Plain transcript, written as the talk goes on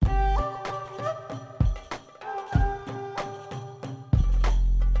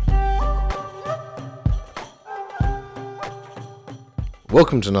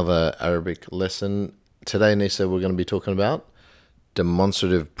Welcome to another Arabic lesson. Today, Nisa, we're going to be talking about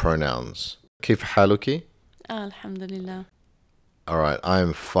demonstrative pronouns. كيف حالك? Alhamdulillah. Alright, I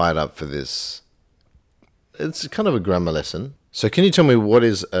am fired up for this. It's kind of a grammar lesson. So can you tell me what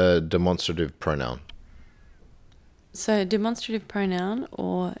is a demonstrative pronoun? So demonstrative pronoun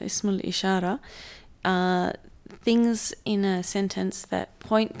or ismul ishara are things in a sentence that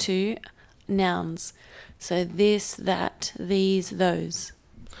point to nouns. So this, that, these, those.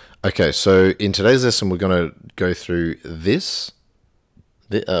 Okay, so in today's lesson, we're going to go through this.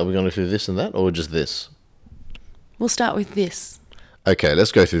 We're going to go through this and that, or just this? We'll start with this. Okay,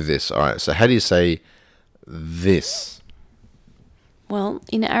 let's go through this. Alright, so how do you say this? Well,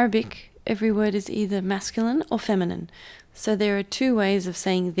 in Arabic, every word is either masculine or feminine. So there are two ways of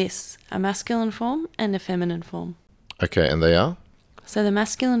saying this, a masculine form and a feminine form. Okay, and they are? So the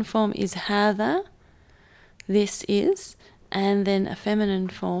masculine form is هذا, this is, and then a feminine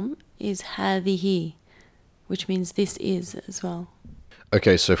form is هذه, which means this is as well.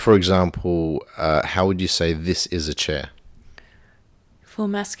 Okay, so for example, how would you say this is a chair? For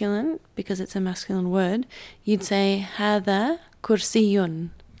masculine, because it's a masculine word, you'd say هذا كرسي.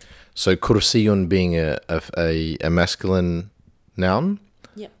 So kursiyun being a masculine noun,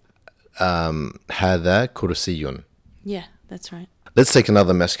 Yep. هذا kursiyun. Yeah, that's right. Let's take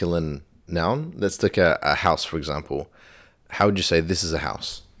another masculine noun. Let's take a house, for example. How would you say this is a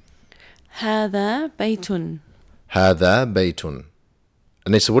house? هذا بيت. هذا بيت.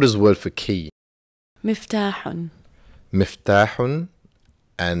 Anissa, what is the word for key? مفتاح. مفتاح.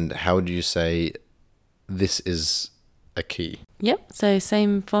 And how would you say this is a key? Yep, so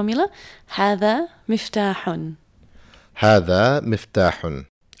same formula. هذا مفتاح. هذا مفتاح.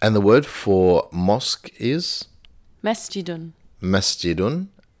 And the word for mosque is مسجد. masjidun.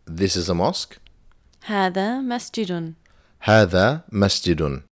 This is a mosque. هذا مسجد. هذا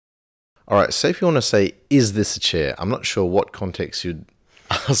مسجد. Alright, say if you want to say, is this a chair? I'm not sure what context you'd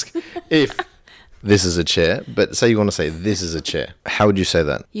ask if this is a chair, but say you want to say, this is a chair. How would you say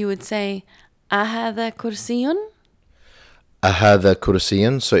that? You would say أهذا كرسي. أهذا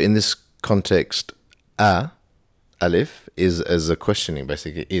كرسي. So in this context, alif, is as a questioning,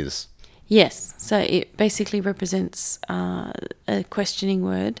 basically, is. Yes, so it basically represents a questioning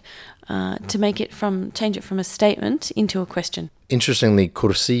word to change it from a statement into a question. Interestingly,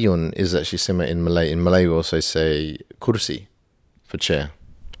 kursiyun is actually similar in Malay. In Malay, we also say kursi for chair.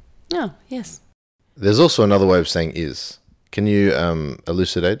 Oh, yes. There's also another way of saying is. Can you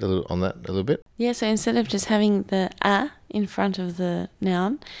elucidate on that a little bit? Yeah, so instead of just having the a in front of the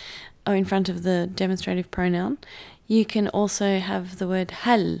noun or in front of the demonstrative pronoun, you can also have the word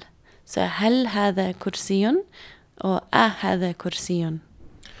هل. So هل هذا كرسي or هذا كرسي.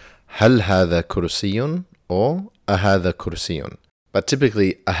 هل هذا كرسي or أهذا كرسي. But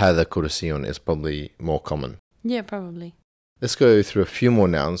typically, أهذا كرسي is probably more common. Yeah, probably. Let's go through a few more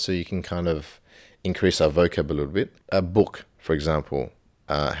nouns so you can kind of increase our vocab a little bit. A book, for example.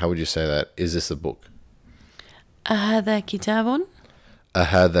 How would you say that? Is this a book? أهذا كتاب.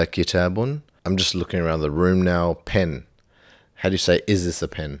 أهذا كتاب. I'm just looking around the room now. Pen. How do you say, is this a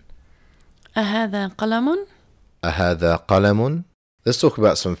pen? أهذا قلم. أهذا قلم. Let's talk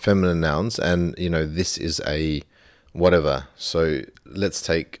about some feminine nouns and, this is a whatever. So let's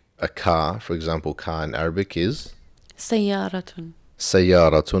take a car. For example, car in Arabic is سيارة.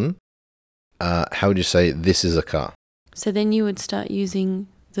 سيارة. How would you say this is a car? So then you would start using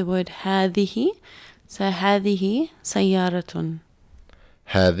the word هذه. So هذه سيارة.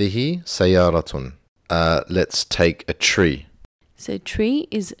 هذه سيارة. Let's take a tree. So tree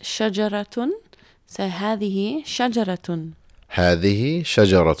is شجرة. So هذه شجرة. هذه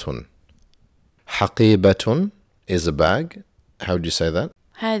شجرة. حقيبة is a bag. How would you say that?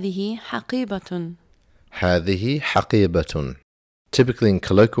 هذه حقيبة. هذه حقيبة. Typically in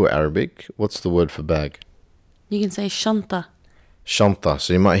colloquial Arabic, what's the word for bag? You can say شنطة. Shanta.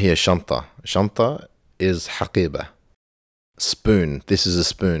 So you might hear shanta. Shanta is حقيبة. Spoon. This is a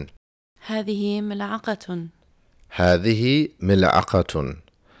spoon. هذه ملعقة. هذه ملعقة.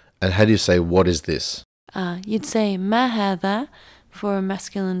 And how do you say, what is this? You'd say ما هذا for a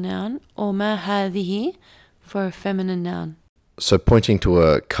masculine noun or ما هذه for a feminine noun. So pointing to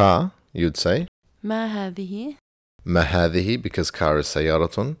a car, you'd say ما هذه. ما هذه, because car is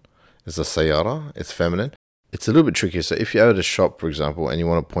سيارة. It's a سيارة. It's feminine. It's a little bit tricky. So if you're at a shop, for example, and you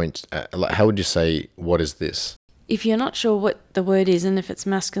want to point at, how would you say, what is this? If you're not sure what the word is and if it's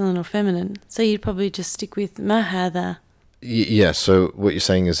masculine or feminine, so you'd probably just stick with ما هذا. Yeah, so what you're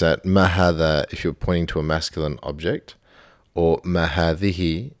saying is that ما هذا if you're pointing to a masculine object, or ما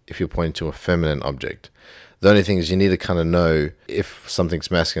هذه if you're pointing to a feminine object. The only thing is you need to kind of know if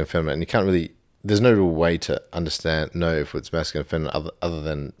something's masculine or feminine. And you can't really, there's no real way to know if it's masculine or feminine other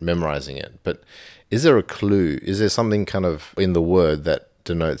than memorizing it. But is there a clue? Is there something kind of in the word that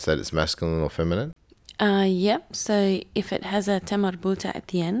denotes that it's masculine or feminine? Yep. So if it has a tamarbuta at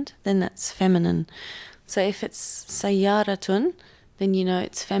the end, then that's feminine. So if it's sayyaratun, then you know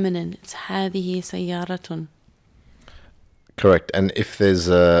it's feminine. It's هذه سيارة. Correct. And if it's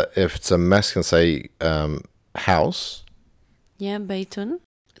a masculine, say, house. Yeah, بيت.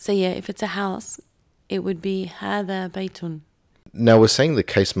 So yeah, if it's a house, it would be هذا بيت. Now we're saying the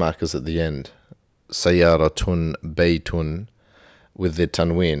case markers at the end. سيارة بيت with the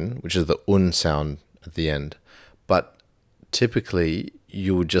tanween, which is the sound at the end. But typically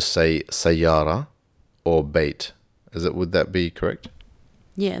you would just say sayara or bait. Would that be correct?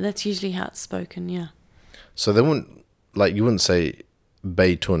 Yeah, that's usually how it's spoken, yeah. So they wouldn't, you wouldn't say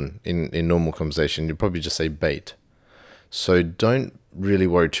baytun in normal conversation. You'd probably just say bait. So don't really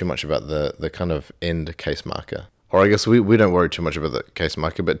worry too much about the kind of end case marker. Or I guess we don't worry too much about the case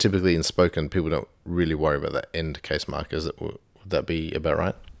marker, but typically in spoken, people don't really worry about that end case marker. Would that be about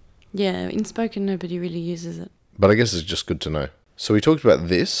right? Yeah, in spoken, nobody really uses it. But I guess it's just good to know. So we talked about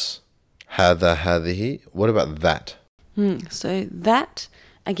this, هذا هذه. What about that? So that,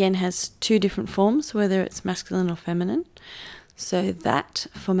 again, has two different forms, whether it's masculine or feminine. So that,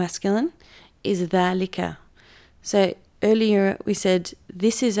 for masculine, is ذلك. So earlier we said,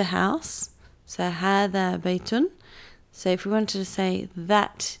 this is a house. So هذا بيت. So if we wanted to say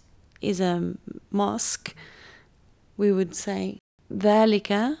that is a mosque, we would say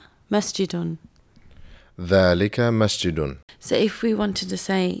ذلك مسجد. ذلك مسجد. So if we wanted to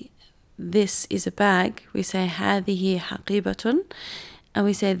say this is a bag, we say هذه حقيبة. And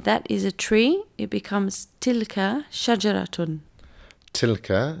we say that is a tree, it becomes تلك شجرة.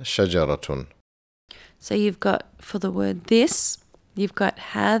 تلك شجرة. So you've got, for the word this, you've got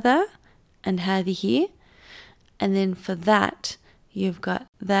هذا and هذه. And then for that, you've got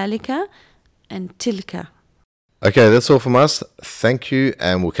ذلك and تلك. Okay, that's all from us. Thank you,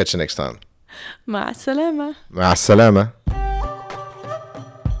 and we'll catch you next time. مع السلامة. مع السلامة.